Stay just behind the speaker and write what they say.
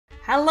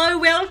Hello,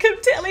 welcome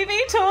to LEV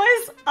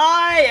Toys.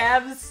 I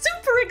am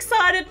super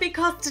excited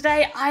because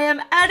today I am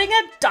adding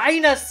a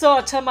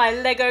dinosaur to my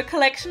Lego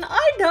collection.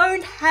 I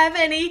don't have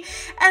any,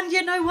 and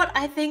you know what?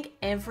 I think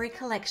every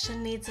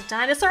collection needs a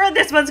dinosaur, and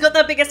this one's got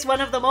the biggest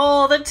one of them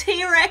all, the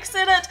T-Rex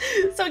in it.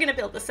 So we're gonna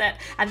build the set,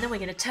 and then we're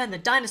gonna turn the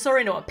dinosaur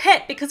into a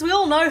pet because we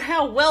all know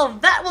how well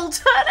that will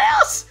turn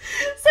out.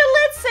 So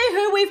let's see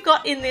who we've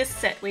got in this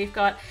set. We've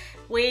got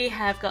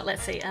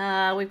let's see,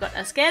 we've got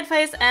a scared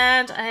face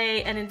and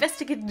an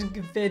investigative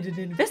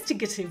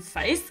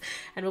face,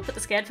 and we'll put the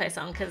scared face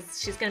on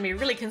because she's going to be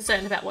really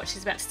concerned about what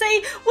she's about to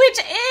see, which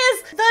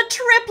is the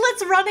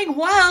triplets running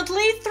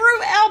wildly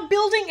through our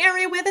building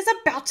area where there's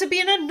about to be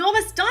an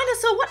enormous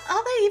dinosaur. What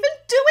are they even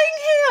doing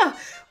here?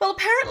 Well,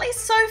 apparently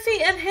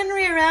Sophie and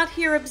Henry are out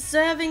here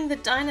observing the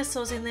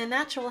dinosaurs in their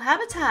natural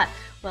habitat.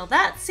 Well,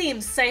 that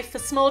seems safe for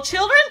small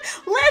children.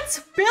 Let's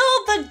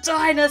build the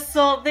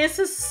dinosaur. This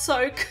is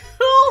so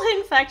cool.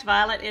 In fact,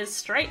 Violet is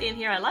straight in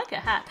here. I like her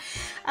hat.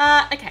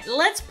 Okay,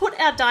 let's put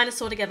our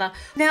dinosaur together.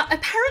 Now,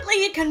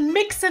 apparently you can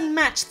mix and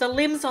match the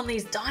limbs on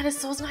these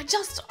dinosaurs, and I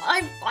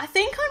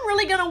think I'm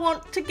really gonna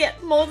want to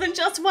get more than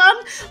just one.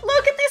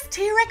 Look at this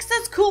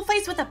T-Rex's cool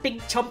face with the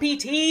big chompy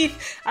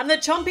teeth and the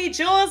chompy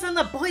jaws, and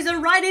the boys are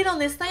right in on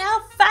this. They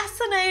are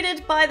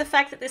fascinated by the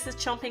fact that this is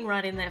chomping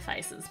right in their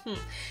faces. Might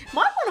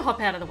want to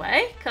hop out of the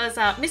way because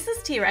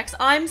Mrs. T-Rex,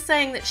 I'm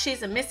saying that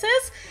she's a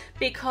Mrs.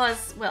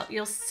 because, well,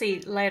 you'll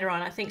see later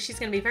on, I think she's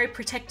going to be very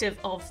protective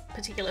of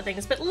particular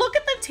things. But look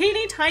at the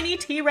teeny tiny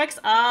T-Rex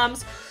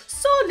arms.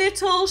 So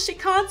little, she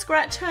can't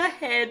scratch her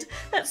head.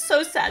 That's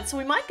so sad. So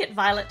we might get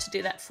Violet to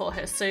do that for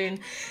her soon.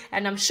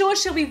 And I'm sure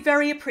she'll be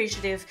very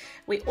appreciative.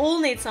 We all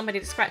need somebody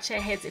to scratch our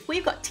heads if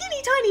we've got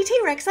teeny tiny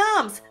T-Rex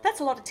arms. That's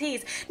a lot of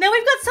T's. Now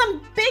we've got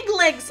some big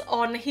legs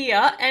on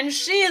here and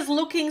she is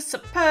looking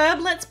superb.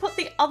 Let's put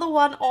the other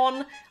one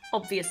on,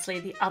 obviously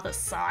the other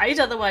side,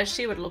 otherwise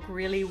she would look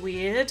really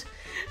weird.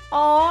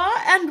 Oh,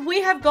 and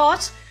we have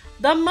got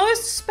the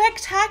most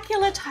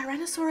spectacular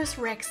Tyrannosaurus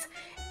Rex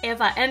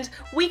ever, and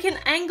we can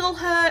angle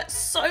her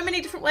so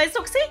many different ways.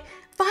 Look, see?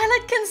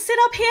 Violet can sit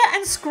up here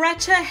and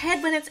scratch her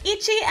head when it's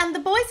itchy, and the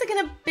boys are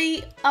going to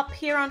be up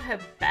here on her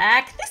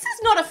back. This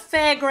is not a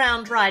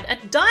fairground ride. A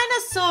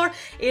dinosaur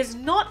is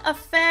not a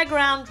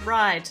fairground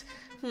ride.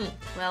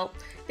 Well,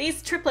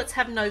 these triplets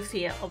have no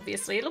fear,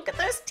 obviously. Look at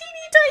those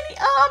teeny tiny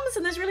arms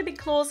and those really big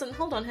claws, and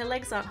hold on, her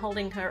legs aren't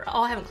holding her.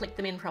 Oh, I haven't clicked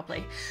them in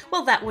properly.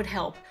 Well, that would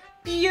help.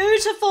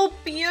 Beautiful,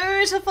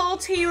 beautiful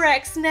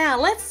T-Rex. Now,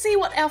 let's see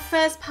what our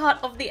first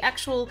part of the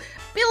actual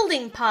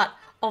building part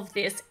of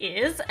this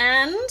is.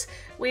 And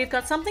we've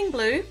got something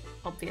blue,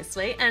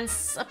 obviously, and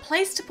a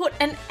place to put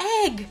an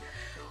egg.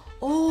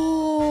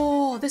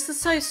 Oh, this is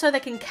so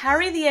they can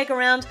carry the egg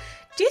around.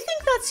 Do you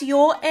think that's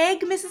your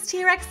egg, Mrs.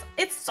 T-Rex?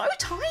 It's so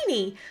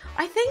tiny.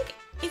 I think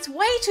it's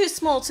way too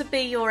small to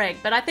be your egg,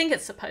 but I think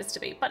it's supposed to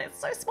be, but it's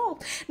so small.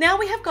 Now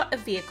we have got a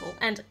vehicle,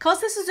 and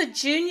because this is a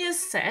juniors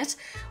set,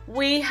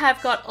 we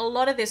have got a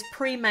lot of this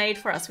pre-made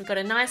for us. We've got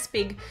a nice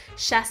big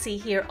chassis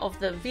here of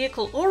the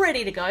vehicle all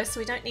ready to go, so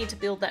we don't need to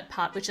build that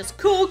part, which is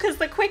cool because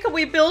the quicker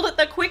we build it,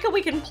 the quicker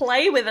we can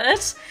play with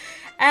it.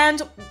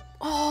 And,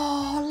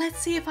 oh, let's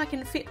see if I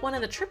can fit one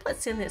of the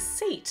triplets in this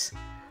seat.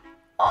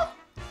 Oh,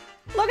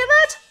 look at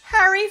that,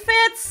 Harry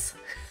fits.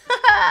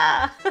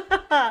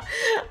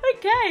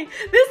 Okay,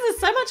 this is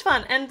so much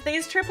fun, and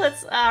these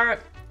triplets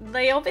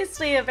they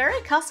obviously are very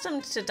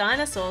accustomed to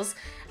dinosaurs,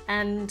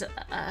 and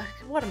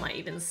what am I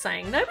even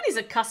saying? Nobody's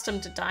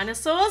accustomed to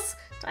dinosaurs.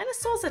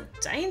 Dinosaurs are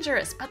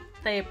dangerous, but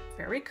they're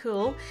very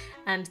cool,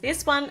 and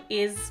this one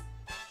is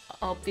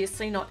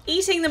obviously not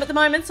eating them at the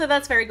moment, so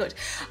that's very good.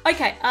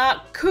 Okay,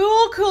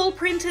 cool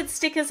printed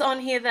stickers on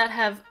here that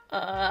have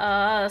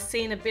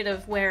seen a bit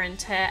of wear and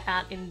tear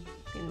out in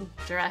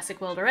Jurassic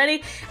World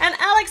already, and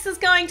Alex is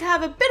going to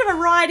have a bit of a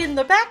ride in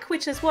the back,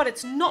 which is what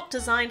it's not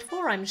designed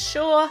for, I'm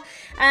sure.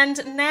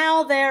 And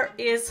now there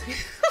is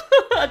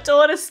a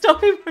door to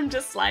stop him from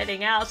just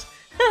sliding out.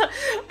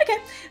 Okay,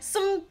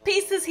 some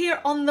pieces here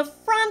on the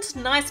front,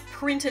 nice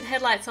printed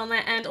headlights on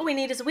there, and all we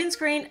need is a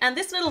windscreen, and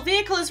this little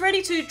vehicle is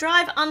ready to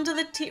drive under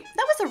the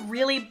That was a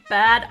really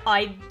bad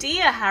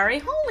idea, Harry.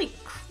 Holy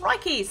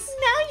crikeys.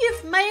 Now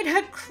you've made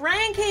her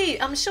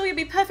cranky. I'm sure you'll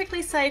be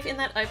perfectly safe in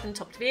that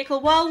open-topped vehicle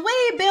while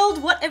we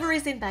build whatever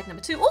is in bag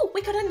number 2. Oh,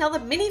 we got another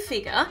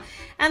minifigure,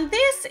 and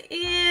this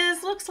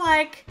looks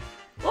like,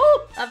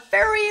 oh, a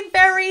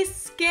very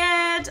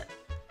scared,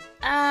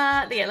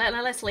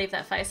 yeah, let's leave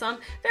that face on.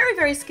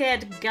 Very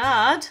scared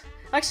guard.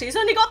 Actually, he's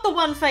only got the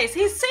one face.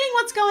 He's seeing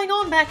what's going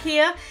on back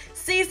here,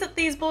 sees that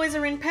these boys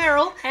are in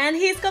peril, and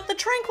he's got the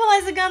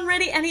tranquilizer gun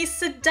ready, and he's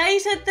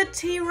sedated the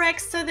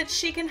T-Rex so that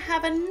she can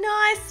have a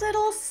nice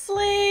little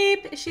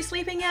sleep. Is she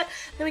sleeping yet?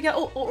 There we go.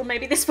 Oh, or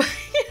maybe this way.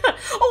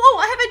 Oh,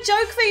 I have a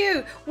joke for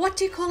you. What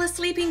do you call a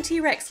sleeping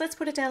T-Rex? Let's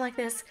put it down like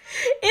this.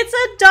 It's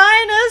a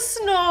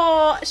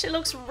dinosaur. She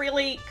looks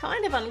really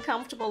kind of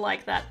uncomfortable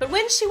like that, but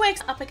when she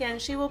wakes up again,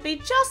 she will be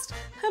just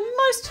her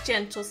most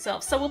gentle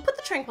self. So we'll put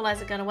the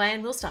tranquilizer gun away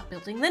and we'll start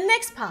building the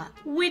next part,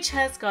 which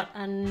has got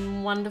a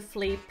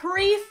wonderfully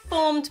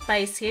reformed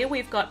base here.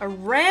 We've got a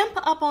ramp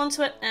up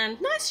onto it and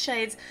nice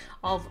shades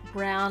of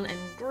brown and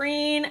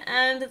green,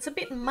 and it's a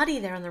bit muddy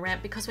there on the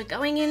ramp because we're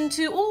going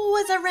into, oh,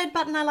 there's a red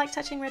button. I like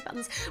touching red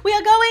buttons. We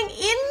are going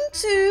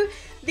into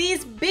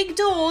these big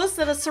doors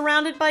that are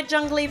surrounded by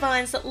jungly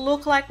vines that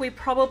look like we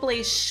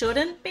probably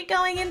shouldn't be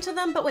going into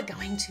them, but we're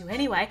going to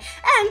anyway.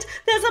 And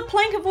there's a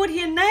plank of wood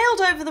here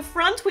nailed over the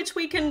front, which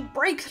we can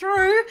break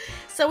through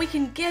so we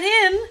can get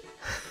in.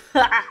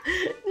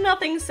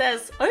 Nothing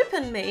says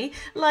open me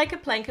like a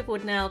plank of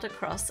wood nailed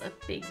across a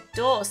big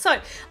door.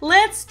 So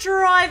let's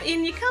drive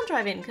in. You can't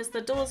drive in because the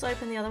door's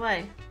open the other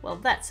way. Well,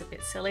 that's a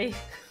bit silly.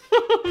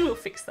 We'll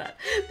fix that.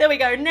 There we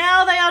go.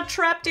 Now they are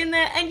trapped in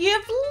there, and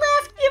you've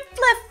left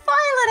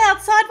Violet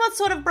outside. What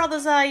sort of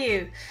brothers are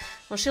you?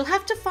 Well, she'll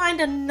have to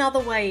find another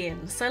way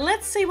in. So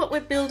let's see what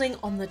we're building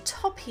on the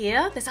top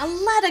here. There's a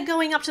ladder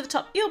going up to the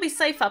top. You'll be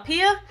safe up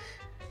here.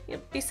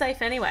 You'll be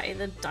safe anyway.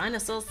 The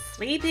dinosaur's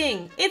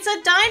sleeping. It's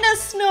a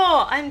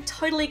dinosaur. I'm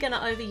totally going to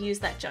overuse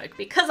that joke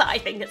because I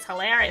think it's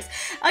hilarious.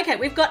 Okay,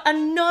 we've got a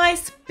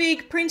nice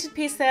big printed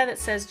piece there that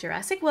says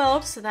Jurassic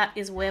World. So that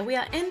is where we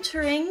are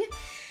entering.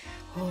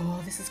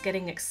 Oh, this is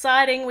getting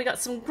exciting. We got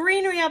some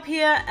greenery up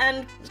here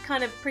and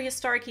kind of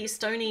prehistoric-y,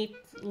 stony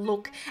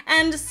look.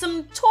 And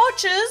some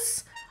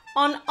torches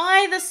on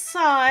either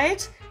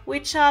side,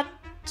 which are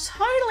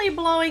totally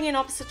blowing in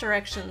opposite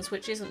directions,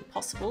 which isn't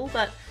possible,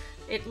 but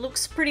it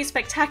looks pretty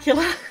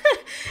spectacular.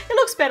 It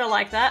looks better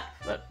like that,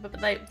 but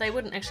they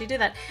wouldn't actually do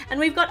that. And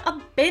we've got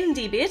a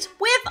bendy bit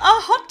with a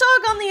hot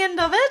dog on the end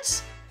of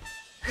it.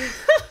 Is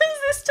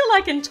this to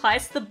like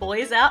entice the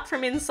boys out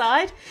from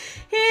inside?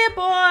 Here,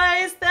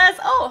 boys, there's,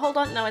 oh, hold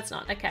on, no, it's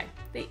not, okay.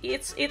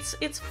 It's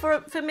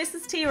for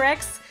Mrs.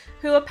 T-Rex,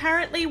 who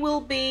apparently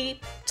will be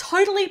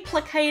totally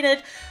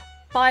placated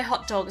by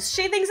hot dogs.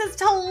 She thinks it's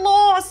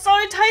galore, so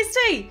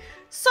tasty,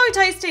 so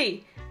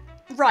tasty.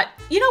 Right,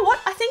 you know what?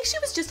 I think she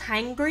was just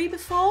hangry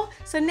before,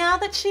 so now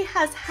that she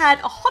has had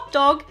a hot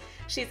dog,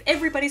 she's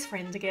everybody's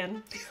friend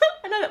again.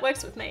 I know that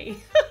works with me.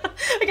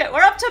 Okay,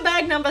 we're up to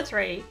bag number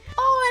 3.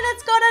 Oh, and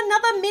it's got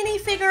another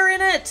minifigure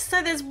in it.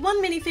 So there's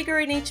one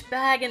minifigure in each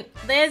bag, and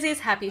there's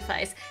his happy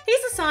face.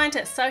 He's a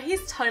scientist, so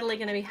he's totally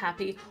going to be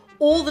happy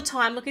all the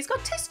time. Look, he's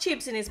got test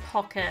tubes in his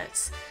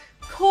pockets.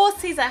 Of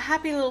course, he's a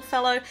happy little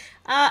fellow,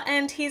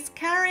 and he's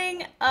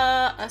carrying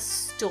a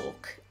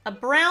stalk. A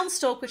brown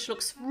stalk, which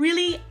looks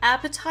really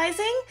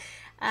appetizing,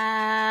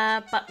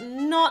 but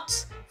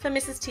not for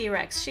Mrs.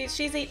 T-Rex.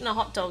 She's eaten a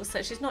hot dog,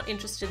 so she's not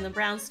interested in the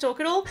brown stalk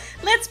at all.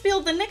 Let's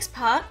build the next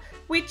part,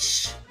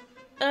 which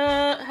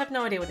I have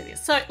no idea what it is.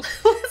 So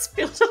let's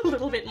build a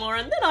little bit more,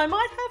 and then I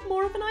might have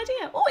more of an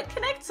idea. Oh, it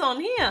connects on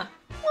here.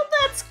 Well,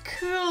 that's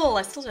cool.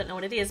 I still don't know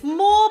what it is.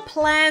 More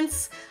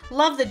plants.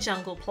 Love the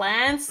jungle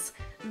plants.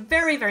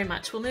 Very, very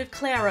much. We'll move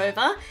Claire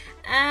over,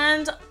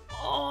 and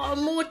oh,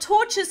 more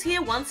torches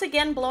here, once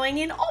again blowing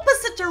in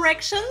opposite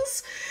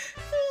directions.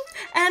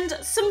 And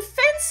some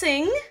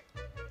fencing.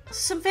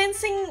 Some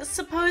fencing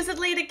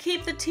supposedly to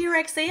keep the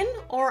T-Rex in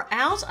or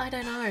out, I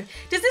don't know.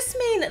 Does this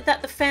mean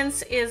that the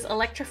fence is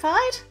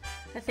electrified?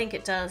 I think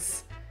it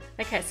does.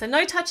 Okay, so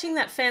no touching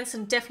that fence,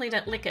 and definitely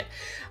don't lick it.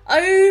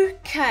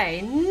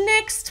 Okay,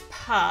 next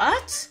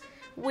part.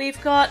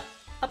 We've got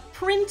a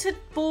printed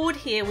board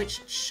here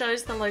which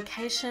shows the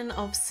location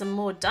of some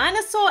more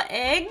dinosaur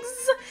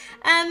eggs,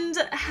 and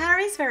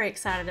Harry's very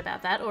excited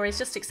about that, or he's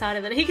just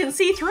excited that he can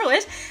see through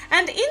it.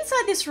 And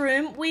inside this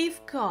room we've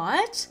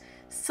got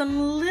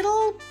some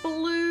little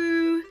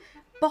blue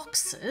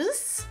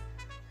boxes.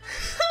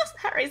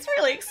 Harry's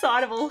really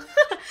excitable.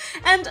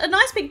 And a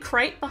nice big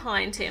crate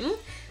behind him.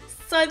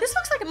 So this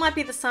looks like it might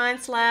be the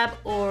science lab,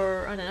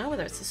 or I don't know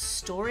whether it's a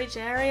storage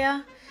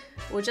area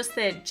or just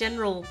their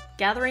general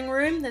gathering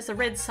room. There's a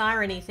red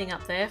siren-y thing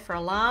up there for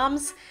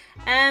alarms,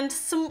 and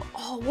some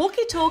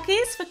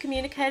walkie-talkies for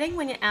communicating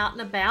when you're out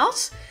and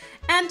about.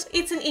 And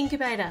it's an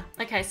incubator.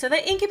 Okay, so they're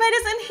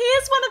incubators, and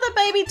here's one of the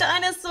baby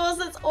dinosaurs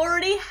that's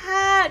already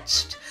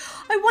hatched.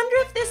 I wonder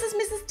if this is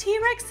Mrs.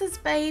 T-Rex's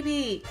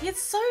baby.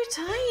 It's so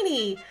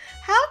tiny.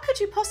 How could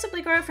you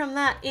possibly grow from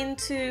that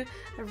into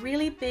a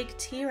really big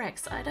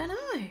T-Rex? I don't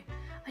know.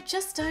 I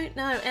just don't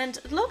know. And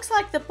it looks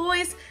like the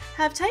boys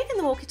have taken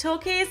the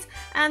walkie-talkies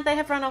and they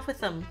have run off with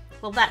them.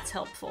 Well, that's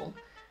helpful.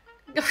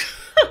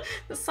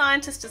 The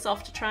scientist is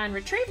off to try and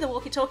retrieve the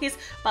walkie-talkies,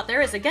 but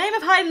there is a game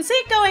of hide and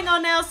seek going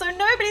on now, so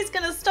nobody's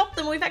going to stop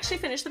them. We've actually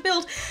finished the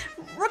build.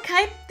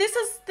 Okay, this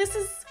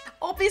is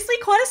obviously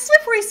quite a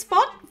slippery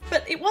spot,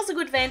 but it was a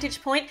good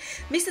vantage point.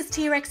 Mrs.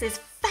 T-Rex is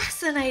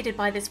fascinated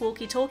by this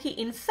walkie-talkie.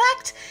 In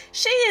fact,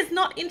 she is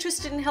not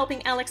interested in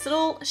helping Alex at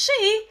all.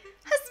 She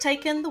has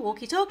taken the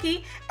walkie-talkie,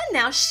 and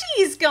now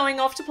she's going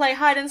off to play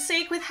hide and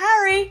seek with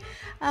Harry.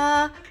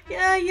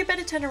 Yeah, you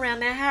better turn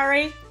around there,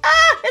 Harry.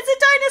 Ah, it's a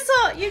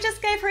dinosaur! You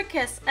just gave her a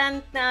kiss,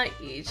 and now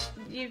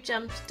you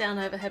jumped down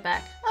over her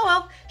back. Oh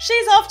well,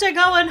 she's off to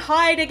go and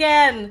hide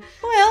again.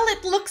 Well,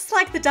 it looks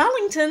like the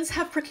Darlingtons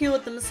have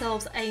procured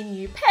themselves a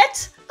new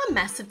pet, a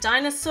massive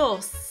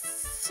dinosaur.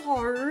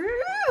 So,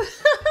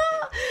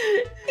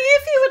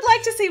 If you would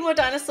like to see more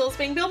dinosaurs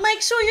being built,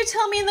 make sure you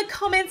tell me in the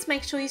comments.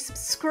 Make sure you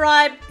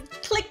subscribe,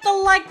 click the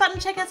like button,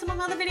 check out some of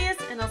my other videos,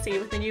 and I'll see you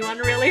with a new one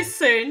really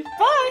soon.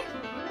 Bye!